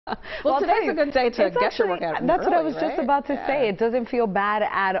Well, today's a good day to get your workout in That's early, what I was just about to say. It doesn't feel bad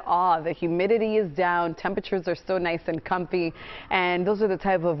at all. The humidity is down. Temperatures are still nice and comfy. And those are the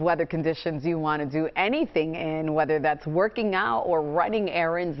type of weather conditions you want to do anything in, whether that's working out or running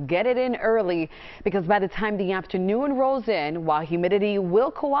errands. Get it in early, because by the time the afternoon rolls in, while humidity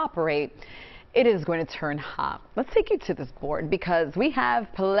will cooperate, it is going to turn hot. Let's take you to this board because we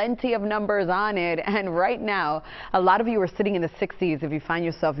have plenty of numbers on it. And right now, a lot of you are sitting in the 60s if you find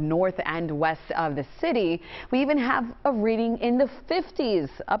yourself north and west of the city. We even have a reading in the 50s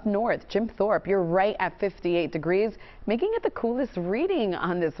up north. Jim Thorpe, you're right at 58 degrees, making it the coolest reading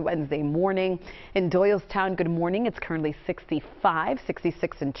on this Wednesday morning. In Doylestown, good morning. It's currently 65,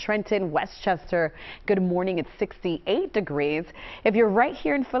 66 in Trenton. Westchester, good morning. It's 68 degrees. If you're right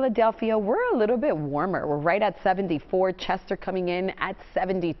here in Philadelphia, we're a little bit warmer. We're right at 74. Chester coming in at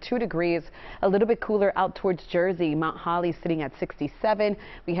 72 degrees. A little bit cooler out towards Jersey. Mount Holly sitting at 67.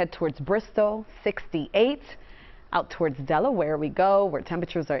 We head towards Bristol, 68. Out towards Delaware we go, where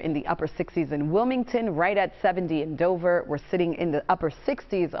temperatures are in the upper 60s in Wilmington, right at 70 in Dover. We're sitting in the upper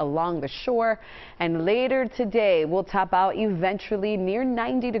 60s along the shore. And later today, we'll top out eventually near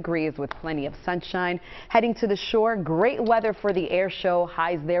 90 degrees with plenty of sunshine. Heading to the shore, great weather for the air show.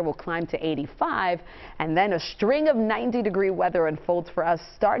 Highs there will climb to 85. And then a string of 90-degree weather unfolds for us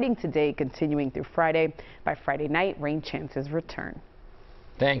starting today, continuing through Friday. By Friday night, rain chances return.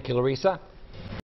 Thank you, Llarisa.